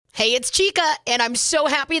Hey, it's Chica, and I'm so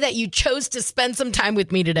happy that you chose to spend some time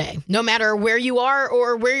with me today. No matter where you are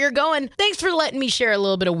or where you're going, thanks for letting me share a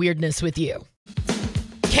little bit of weirdness with you.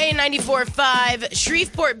 K94.5,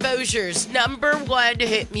 Shreveport Bossier's #1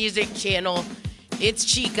 hit music channel. It's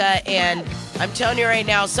Chica, and I'm telling you right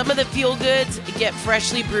now, some of the feel-goods get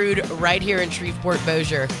freshly brewed right here in Shreveport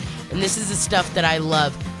Bossier, and this is the stuff that I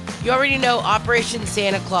love. You already know Operation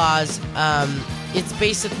Santa Claus. It's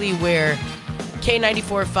basically where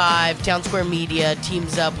K94.5, Town Square Media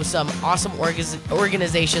teams up with some awesome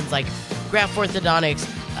organizations like Graph Orthodontics,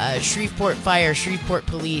 Shreveport Fire, Shreveport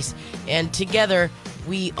Police, and together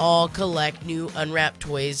we all collect new unwrapped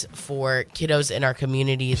toys for kiddos in our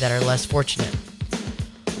community that are less fortunate.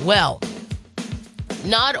 Well,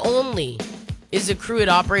 not only is the crew at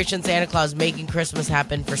Operation Santa Claus making Christmas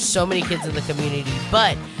happen for so many kids in the community,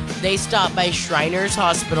 but they stopped by Shriners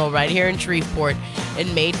Hospital right here in Shreveport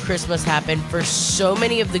and made Christmas happen for so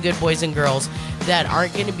many of the good boys and girls that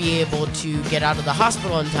aren't going to be able to get out of the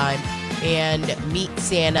hospital in time and meet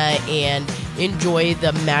Santa and enjoy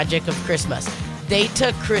the magic of Christmas. They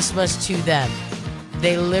took Christmas to them.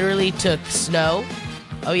 They literally took snow.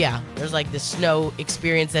 Oh yeah, there's like the snow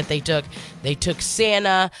experience that they took. They took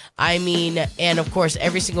Santa, and of course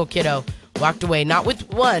every single kiddo walked away not with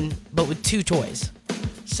one, but with 2 toys.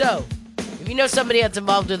 So, if you know somebody that's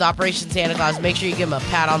involved with Operation Santa Claus, make sure you give them a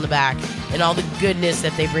pat on the back and all the goodness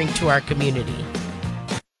that they bring to our community.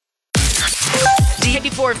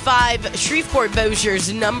 K94.5, Shreveport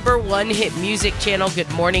Bossier's #1 hit music channel.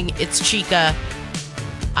 Good morning, it's Chica.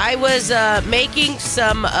 I was making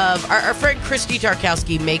some of our friend Christy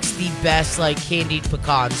Tarkowski makes the best candied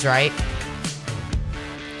pecans, right?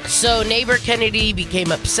 So neighbor Kennedy became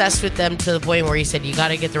obsessed with them to the point where he said, "You got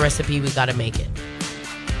to get the recipe. We got to make it."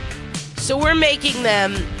 So we're making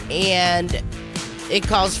them, and it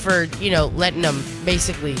calls for letting them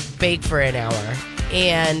basically bake for an hour.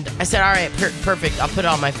 And I said, "All right, perfect. I'll put it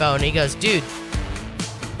on my phone." And he goes, "Dude,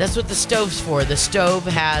 that's what the stove's for. The stove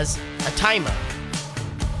has a timer."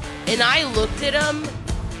 And I looked at him,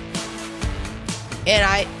 and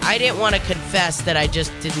I didn't want to confess that I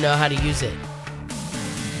just didn't know how to use it.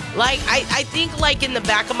 I think in the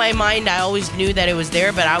back of my mind, I always knew that it was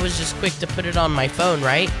there, but I was just quick to put it on my phone,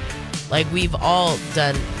 right? We've all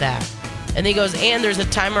done that. And he goes, "And there's a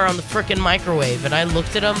timer on the frickin' microwave." And I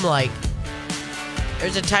looked at him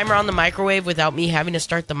there's a timer on the microwave without me having to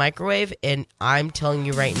start the microwave? And I'm telling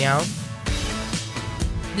you right now,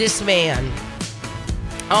 this man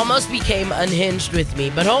almost became unhinged with me.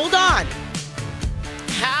 But hold on.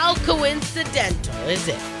 How coincidental is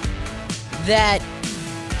it that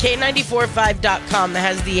K945.com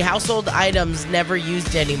has the household items never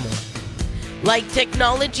used anymore?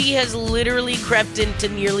 Technology has literally crept into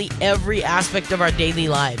nearly every aspect of our daily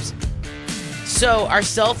lives. So our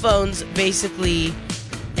cell phones basically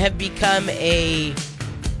have become a,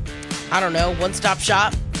 one-stop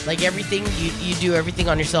shop. Everything, you do everything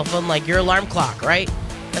on your cell phone, your alarm clock, right?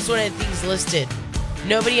 That's one of the things listed.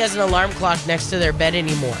 Nobody has an alarm clock next to their bed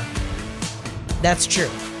anymore. That's true.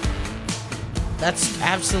 That's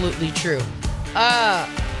absolutely true.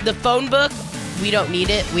 The phone book, we don't need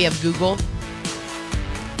it. We have Google.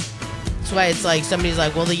 That's why it's somebody's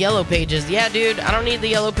well, the yellow pages. Yeah, dude, I don't need the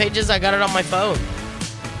yellow pages. I got it on my phone.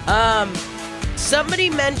 Somebody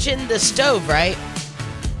mentioned the stove, right?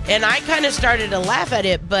 And I kind of started to laugh at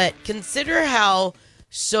it, but consider how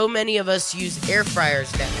so many of us use air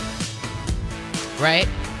fryers now, right?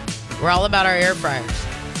 We're all about our air fryers.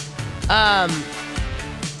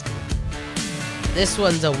 This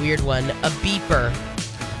one's a weird one. A beeper.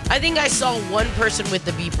 I think I saw one person with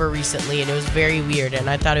the beeper recently, and it was very weird, and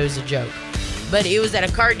I thought it was a joke. But it was at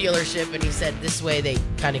a car dealership, and he said this way they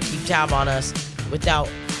kind of keep tab on us without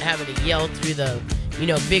having to yell through the,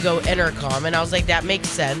 big O intercom. And I was like, that makes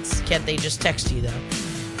sense. Can't they just text you, though?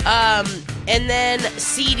 And then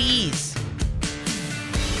CDs.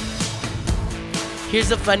 Here's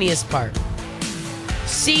the funniest part.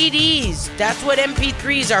 CDs. That's what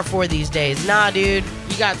MP3s are for these days. Nah, dude.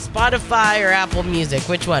 You got Spotify or Apple Music.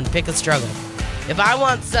 Which one? Pick a struggle. If I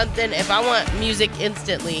want music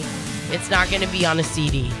instantly, it's not going to be on a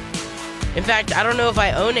CD. In fact, I don't know if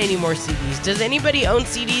I own any more CDs. Does anybody own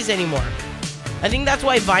CDs anymore? I think that's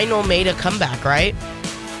why vinyl made a comeback, right?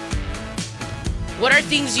 What are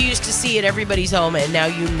things you used to see at everybody's home and now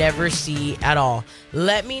you never see at all?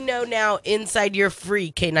 Let me know now inside your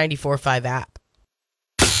free K94.5 app.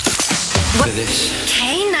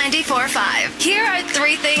 K94.5. Here are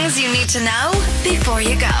 3 things you need to know before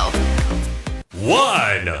you go.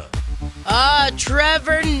 1.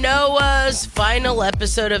 Trevor Noah's final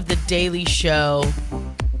episode of The Daily Show.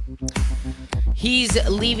 He's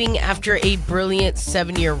leaving after a brilliant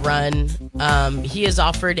 7-year run. He has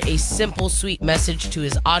offered a simple, sweet message to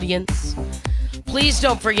his audience. Please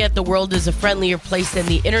don't forget the world is a friendlier place than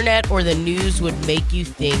the internet or the news would make you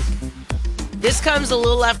think. This comes a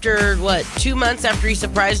little after, 2 months after he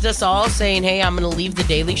surprised us all saying, hey, I'm going to leave The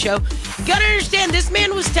Daily Show. You got to understand, this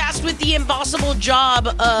man was tasked with the impossible job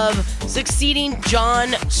of succeeding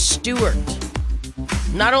Jon Stewart.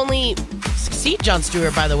 Not only succeed Jon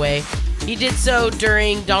Stewart, by the way, he did so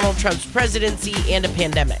during Donald Trump's presidency and a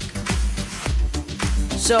pandemic.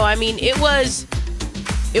 So, I mean, it was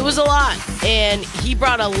a lot, and he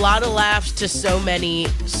brought a lot of laughs to so many.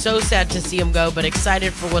 So sad to see him go, but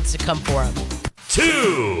excited for what's to come for him.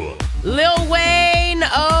 2. Lil Wayne,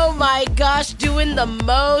 oh my gosh, doing the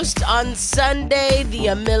most. On Sunday,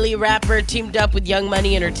 the Millie rapper teamed up with Young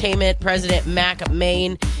Money Entertainment president Mac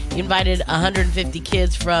Main. He invited 150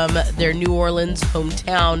 kids from their New Orleans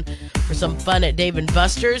hometown for some fun at Dave &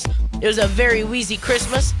 Buster's. It was a very wheezy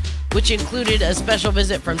Christmas, which included a special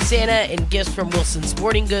visit from Santa and gifts from Wilson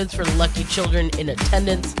Sporting Goods for the lucky children in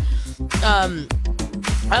attendance.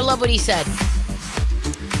 I love what he said.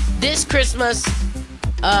 This Christmas,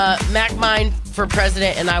 Mac Mine for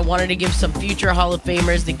president, and I wanted to give some future Hall of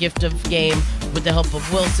Famers the gift of game with the help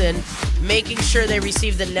of Wilson, making sure they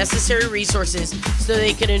receive the necessary resources so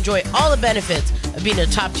they can enjoy all the benefits of being a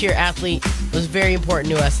top-tier athlete was very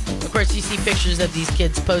important to us. Of course, you see pictures of these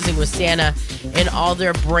kids posing with Santa and all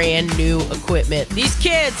their brand new equipment. These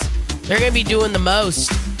kids, they're going to be doing the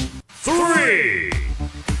most. 3.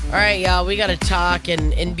 All right, y'all, we got to talk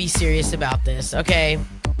and be serious about this, okay?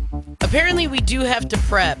 Apparently, we do have to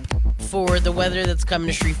prep for the weather that's coming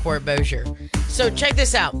to Shreveport Bossier. So check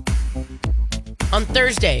this out. On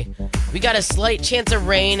Thursday, we got a slight chance of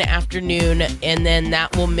rain afternoon, and then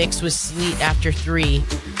that will mix with sleet after 3.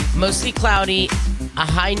 Mostly cloudy, a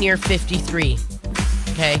high near 53.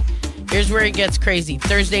 Okay, here's where it gets crazy.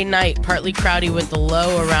 Thursday night, partly cloudy with a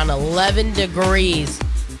low around 11 degrees.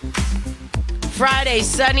 Friday,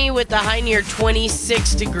 sunny with a high near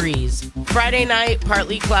 26 degrees. Friday night,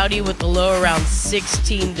 partly cloudy with a low around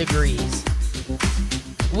 16 degrees.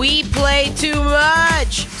 We play too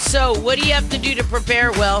much. So what do you have to do to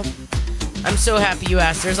prepare? Well, I'm so happy you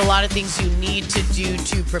asked. There's a lot of things you need to do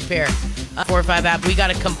to prepare. 4-5 app, we got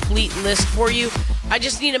a complete list for you. I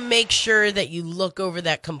just need to make sure that you look over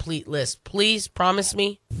that complete list. Please, promise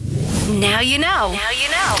me. Now you know. Now you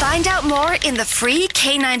know. Find out more in the free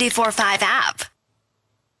K94.5 app.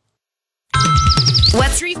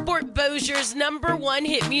 What's Shreveport Bossier's #1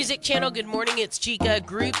 hit music channel? Good morning, it's Chica.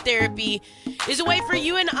 Group therapy is a way for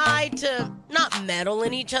you and I to not meddle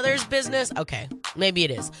in each other's business. Okay, maybe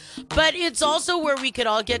it is. But it's also where we could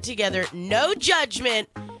all get together, no judgment,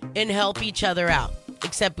 and help each other out.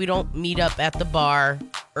 Except we don't meet up at the bar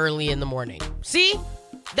early in the morning. See?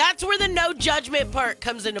 That's where the no judgment part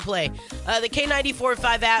comes into play. The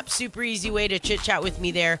K94.5 app, super easy way to chit-chat with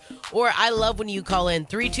me there. Or I love when you call in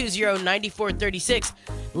 320-9436.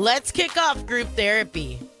 Let's kick off group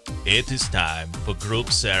therapy. It is time for group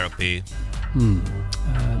therapy.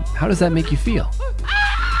 How does that make you feel?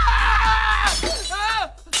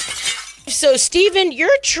 So, Steven, you're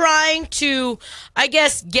trying to, I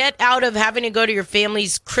guess, get out of having to go to your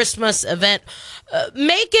family's Christmas event.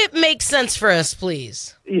 Make it make sense for us,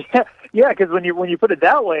 please. Yeah, because when you put it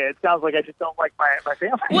that way, it sounds like I just don't like my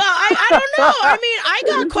family. Well, I don't know. I mean, I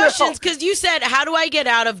got questions because you said, how do I get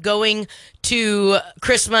out of going to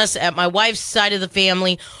Christmas at my wife's side of the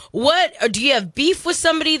family? What, do you have beef with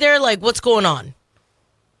somebody there? Like, what's going on?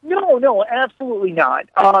 No, absolutely not.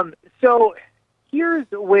 So here's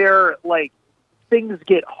where like things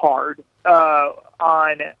get hard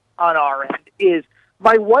on our end. Is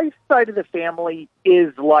my wife's side of the family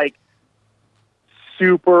is like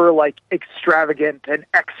super like extravagant and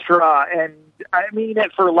extra, and I mean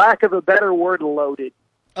it for lack of a better word, loaded.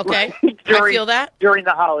 Okay, right? I feel that during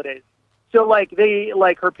the holidays. So like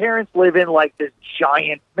her parents live in like this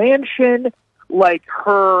giant mansion. Like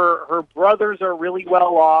her brothers are really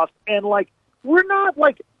well off, and like we're not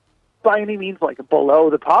like by any means like below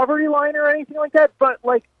the poverty line or anything like that. But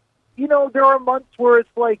like, you know, there are months where it's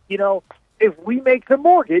like, you know, if we make the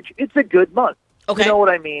mortgage, it's a good month. Okay. You know what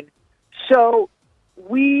I mean? So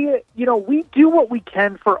we do what we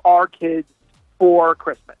can for our kids for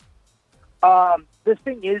Christmas. The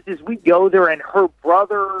thing is we go there and her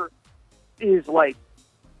brother is like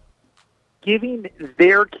giving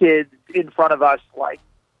their kids in front of us like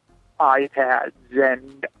iPads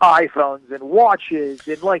and iPhones and watches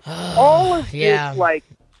and like all of this like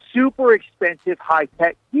super expensive high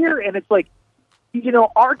tech gear, and it's like, you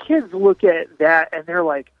know, our kids look at that and they're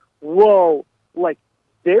like, whoa, like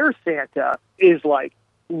their Santa is like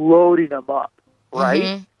loading them up, right?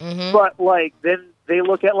 Mm-hmm, mm-hmm. But like then they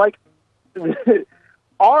look at like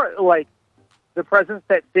our like the presents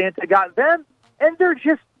that Santa got them, and they're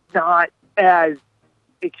just not as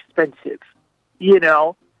expensive, you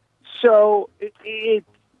know. So is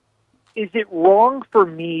it wrong for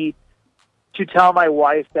me to tell my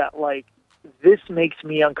wife that like this makes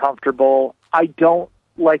me uncomfortable? I don't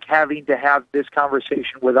like having to have this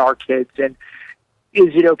conversation with our kids, and is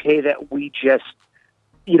it okay that we just,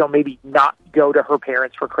 you know, maybe not go to her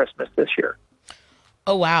parents for Christmas this year?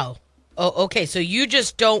 Oh, wow. Oh, okay. So you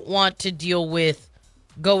just don't want to deal with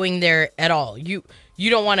going there at all. You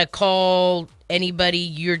don't want to call anybody.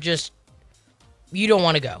 You don't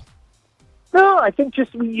want to go. No, I think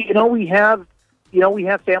just we have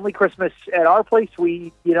family Christmas at our place.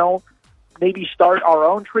 We, maybe start our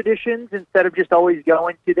own traditions instead of just always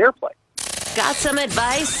going to their place. Got some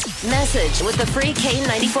advice? Message with the free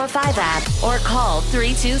K94.5 app or call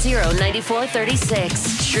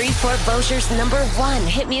 320-9436. Shreveport Bossier's #1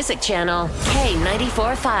 hit music channel,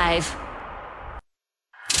 K94.5.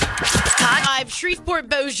 Shreveport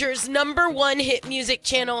Bossier's #1 hit music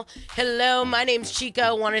channel. Hello, my name's Chica.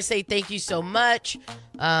 I want to say thank you so much.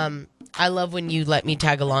 I love when you let me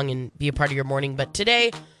tag along and be a part of your morning, but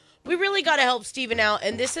today we really got to help Steven out,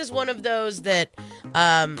 and this is one of those that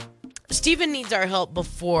Steven needs our help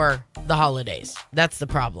before the holidays. That's the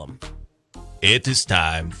problem. It is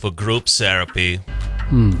time for group therapy.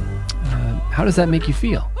 How does that make you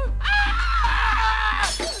feel?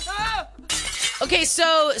 Okay,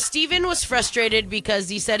 so Steven was frustrated because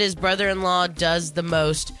he said his brother-in-law does the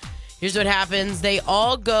most. Here's what happens. They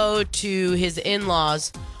all go to his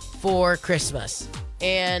in-laws for Christmas.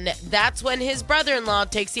 And that's when his brother-in-law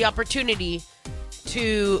takes the opportunity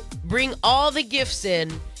to bring all the gifts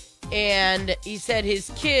in. And he said his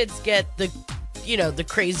kids get the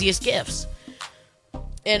craziest gifts.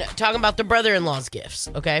 And talking about the brother-in-law's gifts,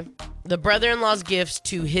 okay? The brother-in-law's gifts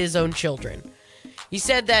to his own children. He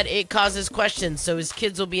said that it causes questions, so his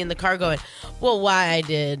kids will be in the car going, well, why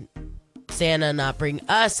did Santa not bring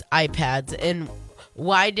us iPads? And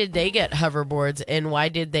why did they get hoverboards? And why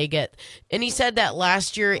did they get... And he said that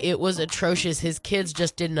last year it was atrocious. His kids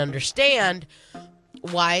just didn't understand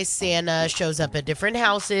why Santa shows up at different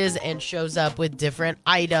houses and shows up with different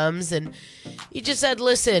items. And he just said,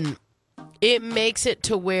 listen, it makes it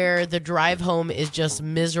to where the drive home is just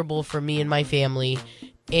miserable for me and my family.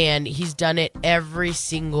 And he's done it every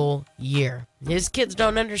single year. His kids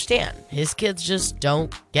don't understand. His kids just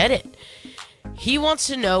don't get it. He wants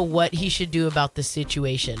to know what he should do about the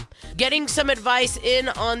situation. Getting some advice in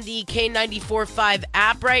on the K94.5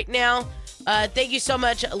 app right now. Thank you so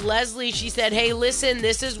much, Leslie. She said, hey, listen,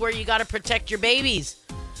 this is where you got to protect your babies.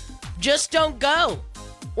 Just don't go.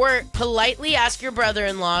 Or politely ask your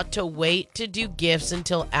brother-in-law to wait to do gifts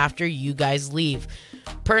until after you guys leave.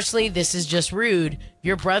 Personally, this is just rude.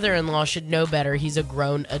 Your brother-in-law should know better. He's a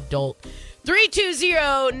grown adult.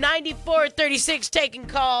 320-9436 taking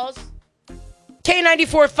calls.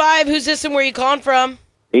 K94.5, who's this and where you calling from?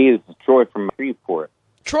 Hey, this is Troy from Shreveport.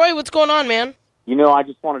 Troy, what's going on, man? I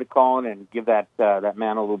just wanted to call in and give that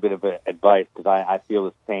man a little bit of advice because I feel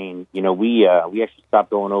his pain. We actually stopped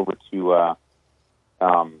going over to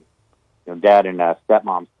Dad and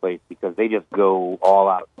stepmom's place because they just go all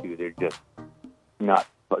out too. They're just nuts.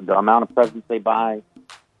 The amount of presents they buy,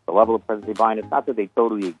 the level of presents they buy, and it's not that they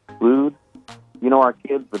totally exclude, our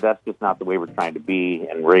kids, but that's just not the way we're trying to be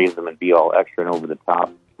and raise them and be all extra and over the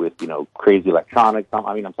top with, crazy electronics. I'm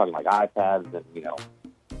talking like iPads and,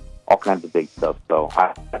 all kinds of big stuff. So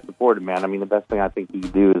I support it, man. The best thing I think you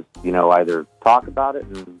can do is, either talk about it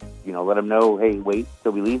and, let them know, hey, wait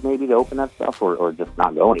till we leave maybe to open that stuff or just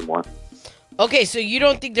not go anymore. Okay, so you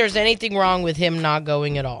don't think there's anything wrong with him not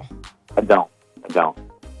going at all? I don't.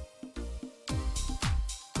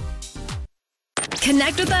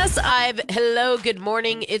 Connect with us. Hello, good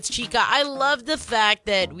morning. It's Chica. I love the fact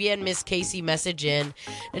that we had Miss Casey message in,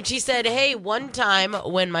 and she said, hey, one time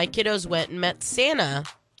when my kiddos went and met Santa,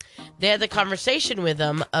 they had the conversation with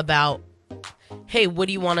him about, hey, what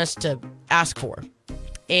do you want us to ask for?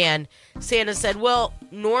 And Santa said, well,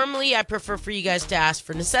 normally I prefer for you guys to ask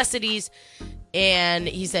for necessities. And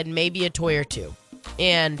he said, maybe a toy or two.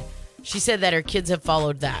 And she said that her kids have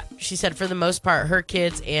followed that. She said for the most part, her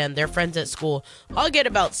kids and their friends at school all get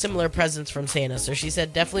about similar presents from Santa. So she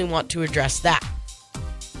said definitely want to address that,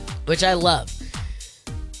 which I love.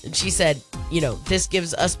 And she said, this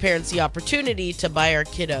gives us parents the opportunity to buy our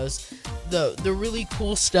kiddos the really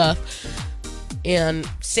cool stuff. And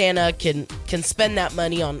Santa can spend that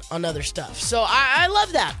money on other stuff. So I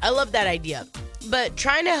love that. I love that idea. But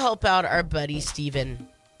trying to help out our buddy Steven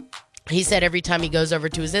He said every time he goes over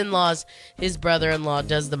to his in-laws, his brother-in-law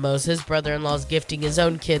does the most. His brother-in-law's gifting his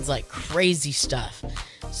own kids like crazy stuff.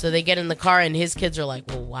 So they get in the car and his kids are like,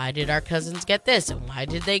 well, why did our cousins get this? And why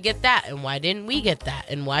did they get that? And why didn't we get that?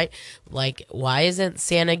 And why isn't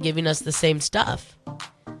Santa giving us the same stuff?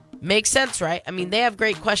 Makes sense, right? I mean, they have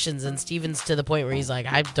great questions, and Steven's to the point where he's like,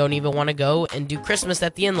 I don't even want to go and do Christmas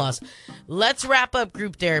at the in-laws. Let's wrap up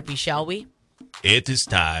group therapy, shall we? It is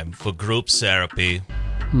time for group therapy.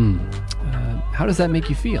 How does that make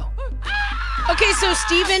you feel? Okay, so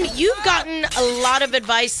Steven, you've gotten a lot of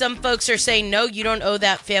advice. Some folks are saying, no, you don't owe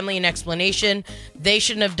that family an explanation. They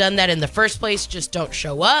shouldn't have done that in the first place. Just don't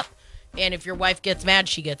show up. And if your wife gets mad,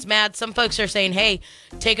 she gets mad. Some folks are saying, hey,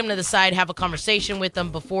 take them to the side, have a conversation with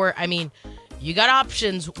them before. I mean, you got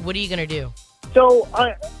options. What are you going to do? So,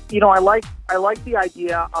 I like the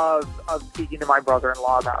idea of speaking to my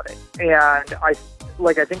brother-in-law about it. And I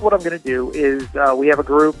think what I'm going to do is we have a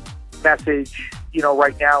group message,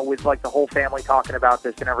 right now with like the whole family talking about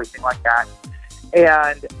this and everything like that.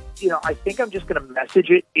 And, I think I'm just going to message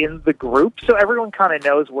it in the group so everyone kind of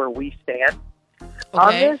knows where we stand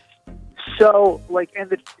on this. So, we're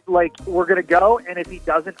going to go, and if he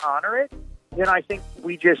doesn't honor it, then I think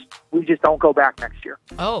we just don't go back next year.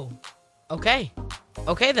 Oh, okay.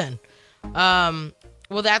 Okay, then.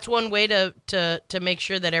 Well, that's one way to make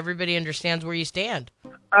sure that everybody understands where you stand.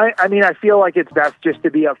 I mean, I feel like it's best just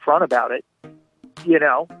to be upfront about it,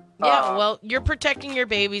 Yeah, well, you're protecting your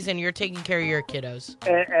babies and you're taking care of your kiddos.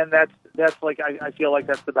 And that's like, I feel like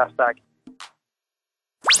that's the best I can.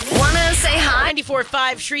 Wanna say hi?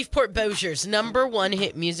 94.5 Shreveport Bossier's #1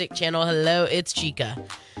 hit music channel. Hello, it's Chica.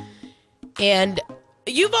 And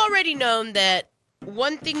you've already known that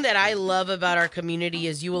one thing that I love about our community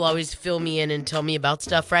is you will always fill me in and tell me about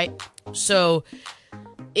stuff, right? So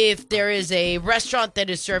if there is a restaurant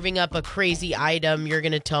that is serving up a crazy item, you're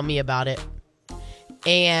going to tell me about it.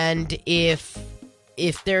 And if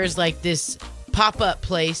there's like this pop-up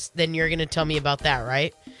place, then you're going to tell me about that,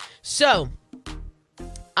 right? So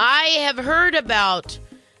I have heard about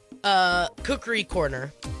Cookery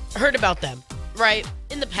Corner. Heard about them, right?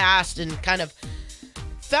 In the past, and kind of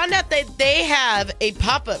found out that they have a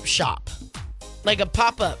pop-up shop, like a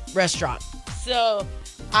pop-up restaurant. So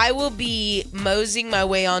I will be moseying my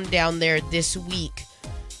way on down there this week.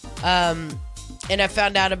 And I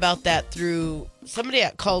found out about that through somebody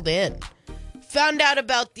that called in. Found out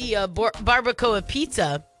about the Barbacoa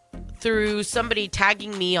pizza through somebody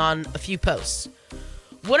tagging me on a few posts.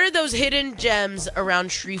 What are those hidden gems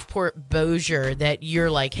around Shreveport Bossier that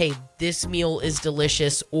you're like, hey, this meal is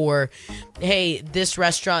delicious, or hey, this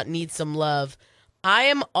restaurant needs some love? I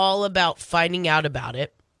am all about finding out about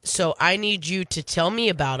it. So I need you to tell me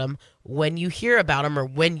about them when you hear about them or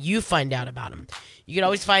when you find out about them. You can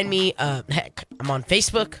always find me, I'm on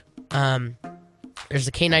Facebook. There's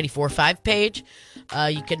the K94.5 page.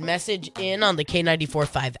 You can message in on the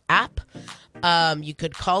K94.5 app. You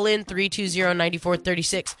could call in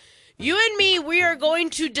 320-9436. You and me, we are going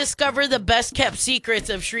to discover the best kept secrets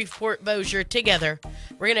of Shreveport Bossier together.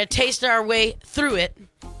 We're going to taste our way through it.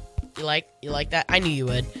 You like that? I knew you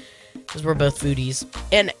would, because we're both foodies.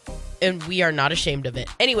 And we are not ashamed of it.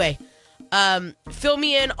 Anyway, fill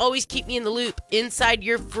me in. Always keep me in the loop inside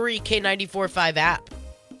your free K94.5 app.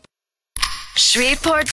 Shreveport